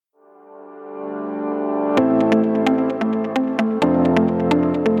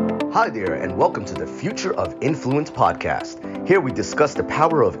Hi there, and welcome to the Future of Influence podcast. Here we discuss the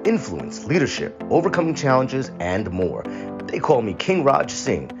power of influence, leadership, overcoming challenges, and more. They call me King Raj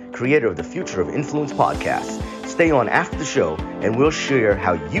Singh, creator of the Future of Influence podcast. Stay on after the show, and we'll share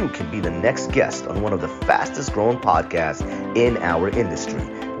how you can be the next guest on one of the fastest growing podcasts in our industry.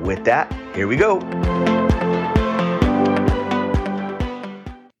 With that, here we go.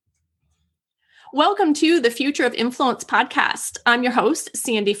 Welcome to the Future of Influence podcast. I'm your host,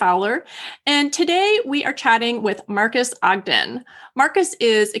 Sandy Fowler, and today we are chatting with Marques Ogden. Marques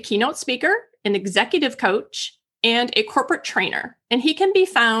is a keynote speaker, an executive coach, and a corporate trainer, and he can be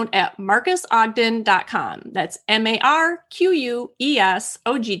found at marquesogden.com. That's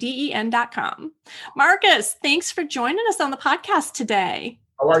MarquesOgden.com. Marques, thanks for joining us on the podcast today.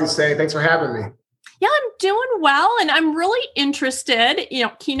 How are you, Sandy? Thanks for having me. Yeah, I'm doing well. And I'm really interested,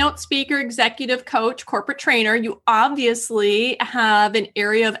 keynote speaker, executive coach, corporate trainer. You obviously have an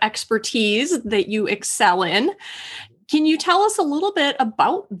area of expertise that you excel in. Can you tell us a little bit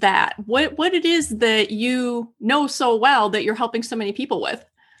about that? What it is that you know so well that you're helping so many people with?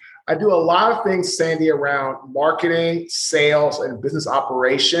 I do a lot of things, Sandy, around marketing, sales, and business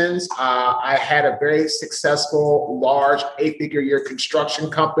operations. I had a very successful, large 8-figure-year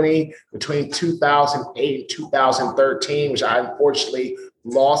construction company between 2008 and 2013, which I unfortunately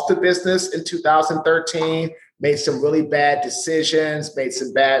lost the business in 2013, made some really bad decisions, made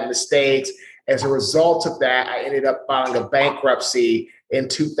some bad mistakes. As a result of that, I ended up filing a bankruptcy in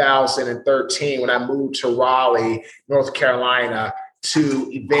 2013 when I moved to Raleigh, North Carolina, to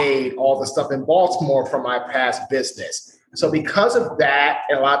evade all the stuff in Baltimore from my past business. So because of that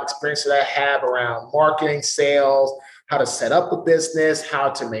and a lot of experience that I have around marketing, sales, how to set up a business, how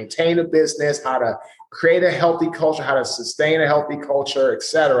to maintain a business, how to create a healthy culture, how to sustain a healthy culture, et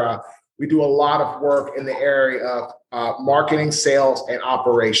cetera, we do a lot of work in the area of marketing, sales, and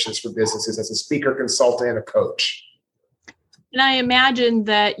operations for businesses as a speaker, consultant, and a coach. And I imagine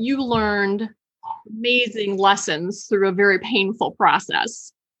that you learned amazing lessons through a very painful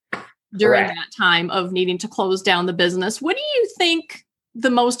process during that time of needing to close down the business. What do you think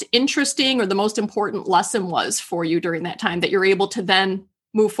the most interesting or the most important lesson was for you during that time that you're able to then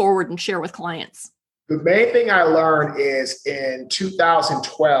move forward and share with clients? The main thing I learned is in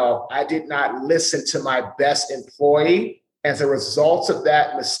 2012, I did not listen to my best employee. As a result of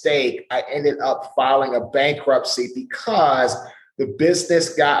that mistake, I ended up filing a bankruptcy because the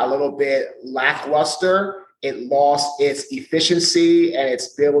business got a little bit lackluster. It lost its efficiency and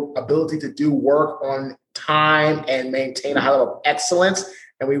its ability to do work on time and maintain a high level of excellence.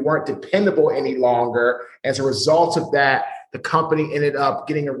 And we weren't dependable any longer. As a result of that, the company ended up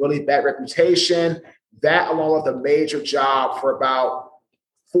getting a really bad reputation. That, along with a major job for about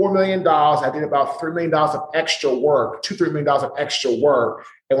 $4 million, I did about $3 million of extra work, $2-3 million of extra work.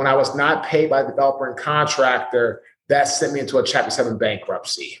 And when I was not paid by the developer and contractor, that sent me into a Chapter 7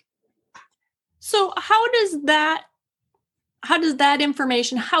 bankruptcy. So how does that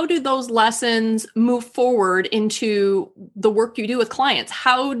information, how do those lessons move forward into the work you do with clients?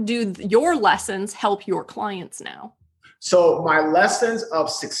 How do your lessons help your clients now? So my lessons of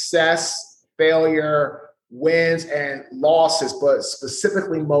success, failure, wins, and losses, but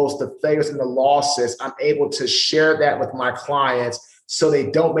specifically most the failures and the losses, I'm able to share that with my clients so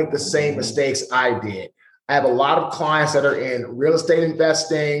they don't make the same mistakes I did. I have a lot of clients that are in real estate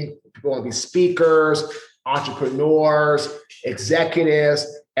investing. People want to be speakers, entrepreneurs, executives,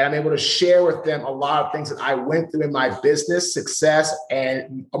 and I'm able to share with them a lot of things that I went through in my business success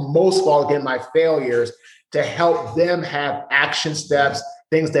and most of all, again, my failures to help them have action steps,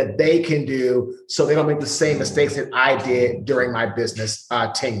 things that they can do so they don't make the same mistakes that I did during my business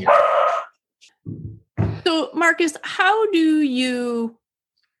tenure. So, Marques, how do you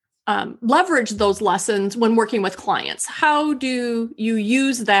leverage those lessons when working with clients? How do you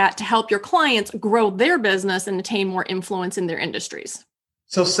use that to help your clients grow their business and attain more influence in their industries?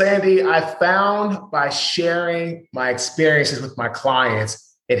 So, Sandy, I found by sharing my experiences with my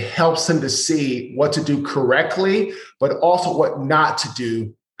clients, it helps them to see what to do correctly, but also what not to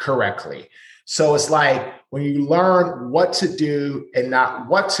do correctly. So it's like when you learn what to do and not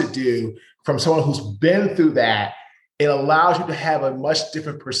what to do from someone who's been through that, it allows you to have a much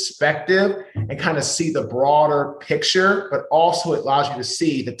different perspective and kind of see the broader picture, but also it allows you to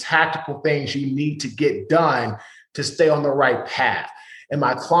see the tactical things you need to get done to stay on the right path. And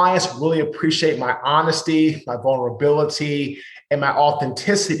my clients really appreciate my honesty, my vulnerability, and my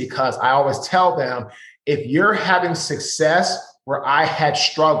authenticity because I always tell them, if you're having success where I had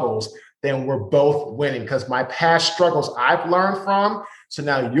struggles, then we're both winning because my past struggles I've learned from So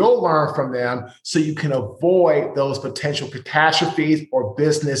now you'll learn from them so you can avoid those potential catastrophes or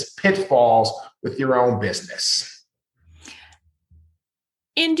business pitfalls with your own business.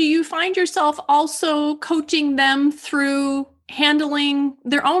 And do you find yourself also coaching them through handling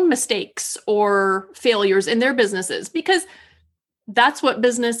their own mistakes or failures in their businesses? Because that's what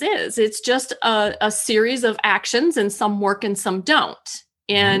business is. It's just a series of actions, and some work and some don't.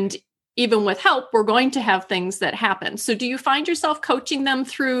 And even with help, we're going to have things that happen. So do you find yourself coaching them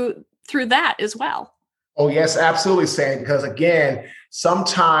through that as well? Oh, yes, absolutely, Sandy. Because again,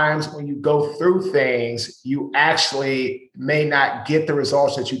 sometimes when you go through things, you actually may not get the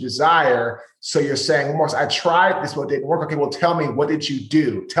results that you desire. So you're saying, well, Marques, I tried this, but it didn't work. Okay, well, tell me, what did you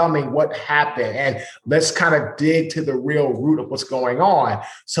do? Tell me what happened. And let's kind of dig to the real root of what's going on.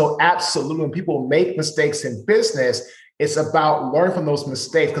 So absolutely, when people make mistakes in business, it's about learning from those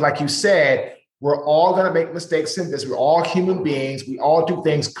mistakes. Because like you said, we're all going to make mistakes in this. We're all human beings. We all do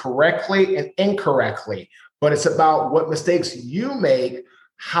things correctly and incorrectly. But it's about what mistakes you make.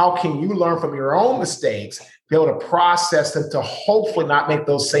 How can you learn from your own mistakes, be able to process them to hopefully not make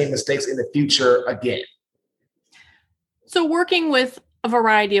those same mistakes in the future again? So working with a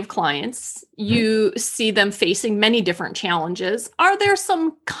variety of clients, you see them facing many different challenges. Are there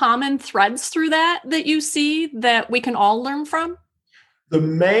some common threads through that you see that we can all learn from? The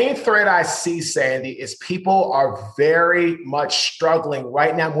main thread I see, Sandy, is people are very much struggling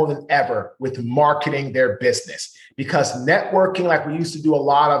right now more than ever with marketing their business, because networking, like we used to do a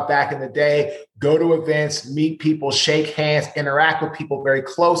lot of back in the day, go to events, meet people, shake hands, interact with people very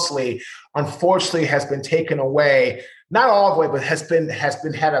closely, unfortunately has been taken away, not all the way, but has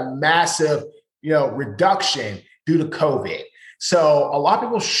had a massive, reduction due to COVID. So a lot of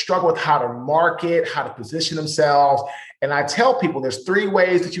people struggle with how to market, how to position themselves. And I tell people there's 3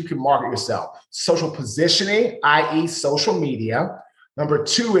 ways that you can market yourself: social positioning, i.e. social media. Number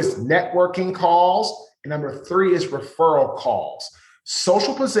 2 is networking calls. And number 3 is referral calls.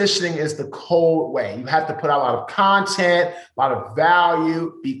 Social positioning is the cold way. You have to put out a lot of content, a lot of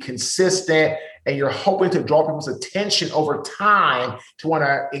value, be consistent, and you're hoping to draw people's attention over time to want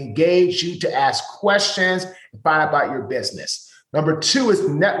to engage you, to ask questions, and find out about your business. Number 2 is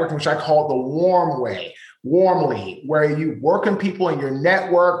networking, which I call the warm way. Warmly, where you work on people in your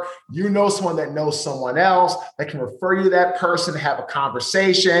network, you know someone that knows someone else that can refer you to that person, have a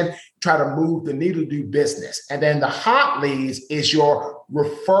conversation, try to move the needle to do business. And then the hot leads is your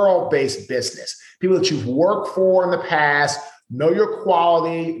referral-based business. People that you've worked for in the past, know your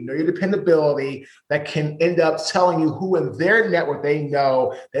quality, know your dependability, that can end up telling you who in their network they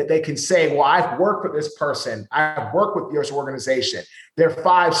know that they can say, well, I've worked with this person. I've worked with your organization. They're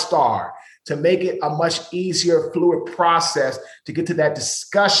 5-star. To make it a much easier, fluid process to get to that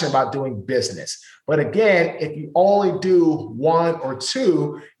discussion about doing business. But again, if you only do 1 or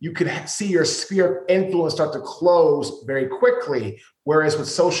 2, you can see your sphere of influence start to close very quickly. Whereas with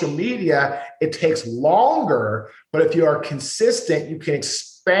social media, it takes longer. But if you are consistent, you can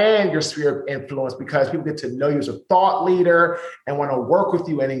expand your sphere of influence, because people get to know you as a thought leader and want to work with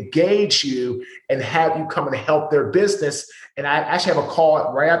you and engage you and have you come and help their business. And I actually have a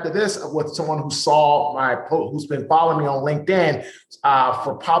call right after this with someone who saw my post, who's been following me on LinkedIn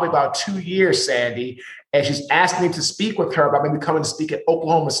for probably about 2 years, Sandy. And she's asked me to speak with her about maybe coming to speak at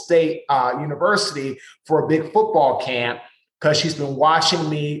Oklahoma State University for a big football camp, because she's been watching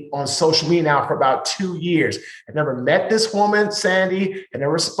me on social media now for about 2 years. I've never met this woman, Sandy, and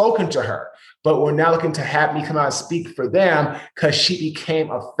never spoken to her. But we're now looking to have me come out and speak for them, because she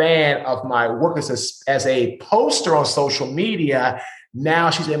became a fan of my work as a poster on social media. Now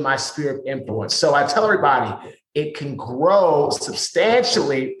she's in my sphere of influence. So I tell everybody, it can grow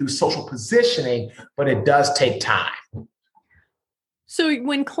substantially through social positioning, but it does take time. So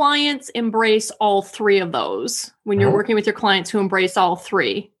when clients embrace all 3 of those, when you're working with your clients who embrace all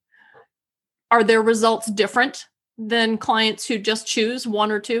 3, are their results different than clients who just choose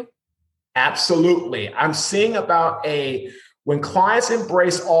 1 or 2? Absolutely. I'm seeing when clients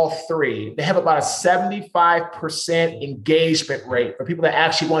embrace all 3, they have about a 75% engagement rate for people that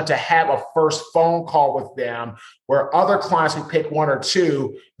actually want to have a first phone call with them, where other clients who pick 1 or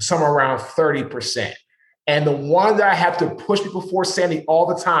 2, somewhere around 30%. And the one that I have to push people for, Sandy, all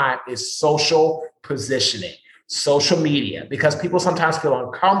the time is social positioning, social media, because people sometimes feel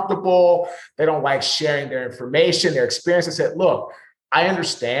uncomfortable. They don't like sharing their information, their experience. I said, look, I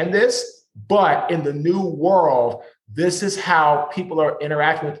understand this, but in the new world, this is how people are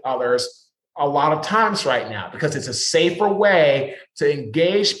interacting with others a lot of times right now, because it's a safer way to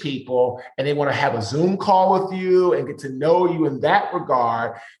engage people, and they want to have a Zoom call with you and get to know you in that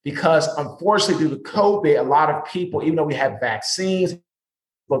regard. Because unfortunately, due to COVID, a lot of people, even though we have vaccines,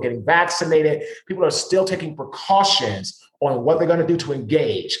 People are getting vaccinated. People are still taking precautions on what they're going to do to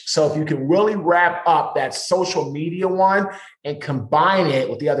engage. So if you can really wrap up that social media one and combine it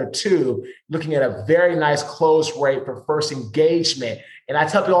with the other two, looking at a very nice close rate for first engagement. And I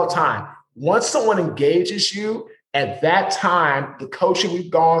tell people all the time, once someone engages you, at that time, the coaching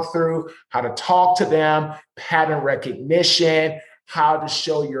we've gone through, how to talk to them, pattern recognition, how to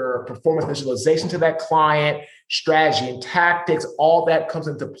show your performance visualization to that client, strategy and tactics, all that comes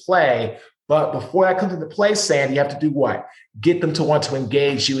into play. But before that comes into play, Sandy, you have to do what? Get them to want to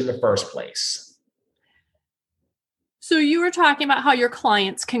engage you in the first place. So you were talking about how your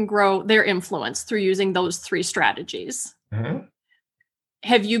clients can grow their influence through using those 3 strategies. Mm-hmm.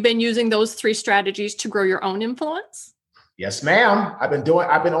 Have you been using those 3 strategies to grow your own influence? Yes, ma'am. I've been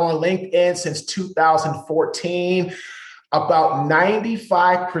on LinkedIn since 2014. About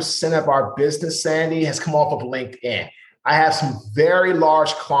 95% of our business, Sandy, has come off of LinkedIn. I have some very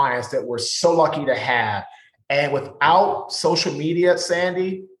large clients that we're so lucky to have. And without social media,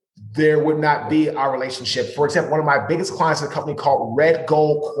 Sandy, there would not be our relationship. For example, one of my biggest clients is a company called Red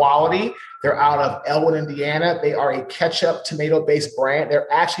Gold Quality. They're out of Elwood, Indiana. They are a ketchup tomato-based brand. They're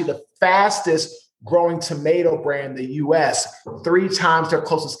actually the fastest growing tomato brand in the US, 3 times their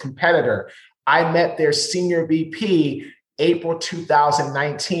closest competitor. I met their senior VP April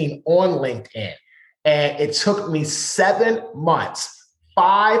 2019 on LinkedIn. And it took me 7 months,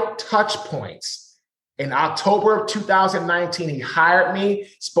 5 touch points. In October of 2019, he hired me,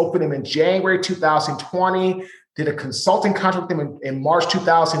 spoke with him in January 2020, did a consulting contract with him in March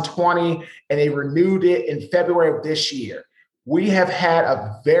 2020, and they renewed it in February of this year. We have had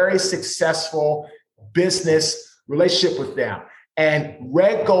a very successful business relationship with them. And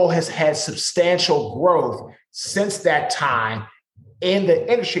Red Gold has had substantial growth since that time in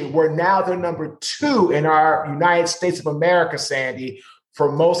the industry. We're now the number 2 in our United States of America, Sandy,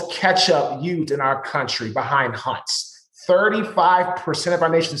 for most ketchup used in our country behind Hunt's. 35% of our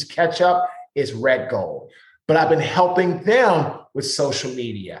nation's ketchup is Red Gold. But I've been helping them with social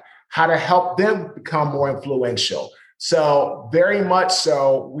media, how to help them become more influential. So very much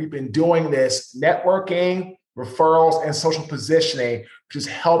so, we've been doing this networking, referrals, and social positioning, which has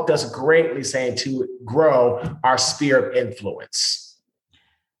helped us greatly, saying, to grow our sphere of influence.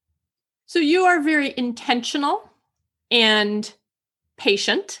 So you are very intentional and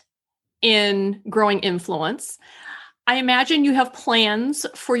patient in growing influence. I imagine you have plans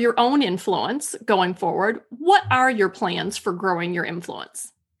for your own influence going forward. What are your plans for growing your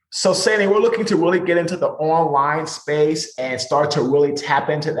influence? So, Sandy, we're looking to really get into the online space and start to really tap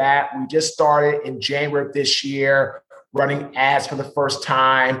into that. We just started in January of this year, running ads for the first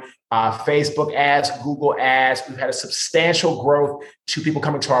time, Facebook ads, Google ads. We've had a substantial growth to people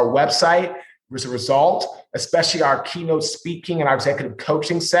coming to our website as a result, especially our keynote speaking and our executive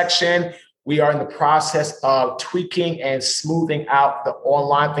coaching section. We are in the process of tweaking and smoothing out the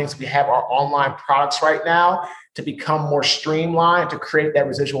online things. We have our online products right now to become more streamlined, to create that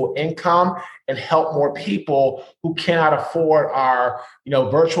residual income and help more people who cannot afford our,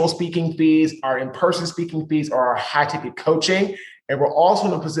 virtual speaking fees, our in-person speaking fees, or our high-ticket coaching. And we're also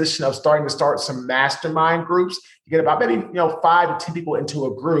in a position of starting to start some mastermind groups. You get about maybe 5 to 10 people into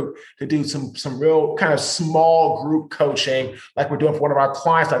a group to do some real kind of small group coaching, like we're doing for one of our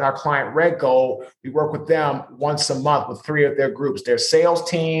clients, like our client Red Gold. We work with them once a month with 3 of their groups. Their sales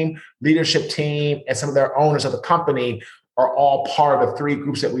team, leadership team, and some of their owners of the company are all part of the 3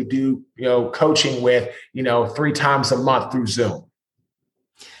 groups that we do, coaching with, 3 times a month through Zoom.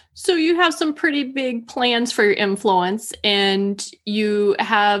 So you have some pretty big plans for your influence, and you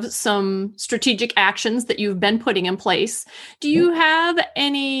have some strategic actions that you've been putting in place. Do you have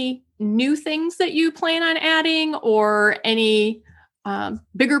any new things that you plan on adding, or any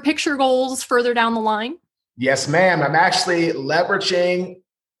bigger picture goals further down the line? Yes, ma'am. I'm actually leveraging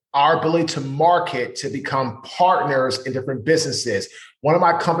our ability to market to become partners in different businesses. One of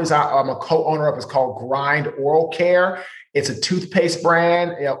my companies I'm a co-owner of is called Grind Oral Care. It's a toothpaste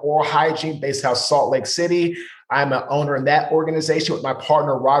brand, oral hygiene based out of Salt Lake City. I'm an owner in that organization with my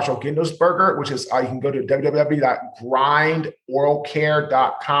partner, Roger Gindelsberger, which is, you can go to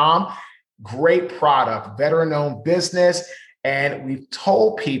www.grindoralcare.com. Great product, veteran-owned business. And we've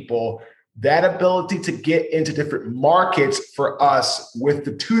told people that ability to get into different markets for us with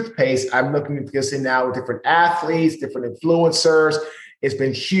the toothpaste. I'm looking to get in now with different athletes, different influencers. It's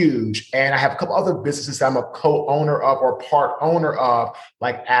been huge. And I have a couple other businesses I'm a co-owner of or part owner of,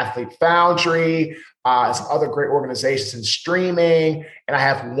 like Athlete Foundry, and some other great organizations in streaming. And I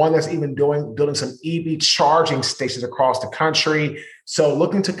have one that's even building some EV charging stations across the country. So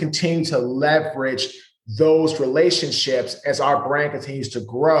looking to continue to leverage those relationships as our brand continues to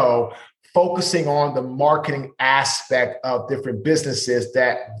grow, focusing on the marketing aspect of different businesses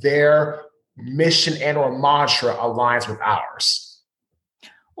that their mission and or mantra aligns with ours.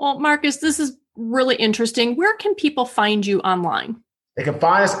 Well, Marques, this is really interesting. Where can people find you online? They can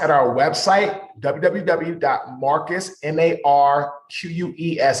find us at our website, www.marques,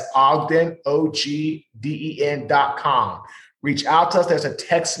 M-A-R-Q-U-E-S, Ogden, O-G-D-E-N.com. Reach out to us. There's a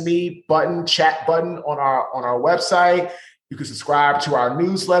text me button, chat button on our website. You can subscribe to our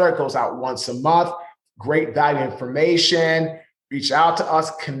newsletter. It goes out once a month. Great value information. Reach out to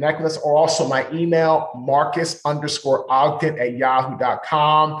us, connect with us, or also my email,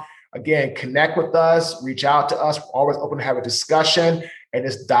 Marques_Ogden@yahoo.com. Again, connect with us, reach out to us. We're always open to have a discussion and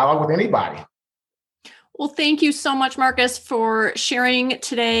just dialogue with anybody. Well, thank you so much, Marques, for sharing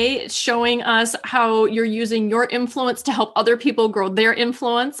today, showing us how you're using your influence to help other people grow their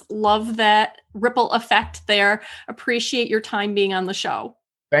influence. Love that ripple effect there. Appreciate your time being on the show.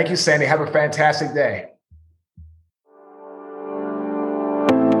 Thank you, Sandy. Have a fantastic day.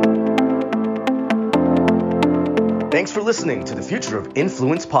 Thanks for listening to the Future of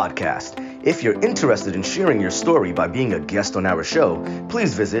Influence podcast. If you're interested in sharing your story by being a guest on our show,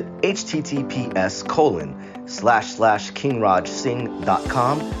 please visit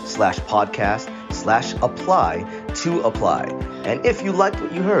https://kingrajsingh.com/podcast/apply to apply. And if you liked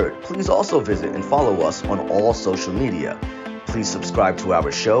what you heard, please also visit and follow us on all social media. Please subscribe to our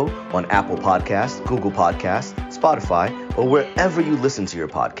show on Apple Podcasts, Google Podcasts, Spotify, or wherever you listen to your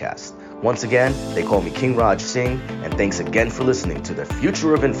podcast. Once again, they call me King Raj Singh, and thanks again for listening to the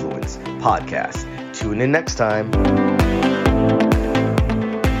Future of Influence podcast. Tune in next time.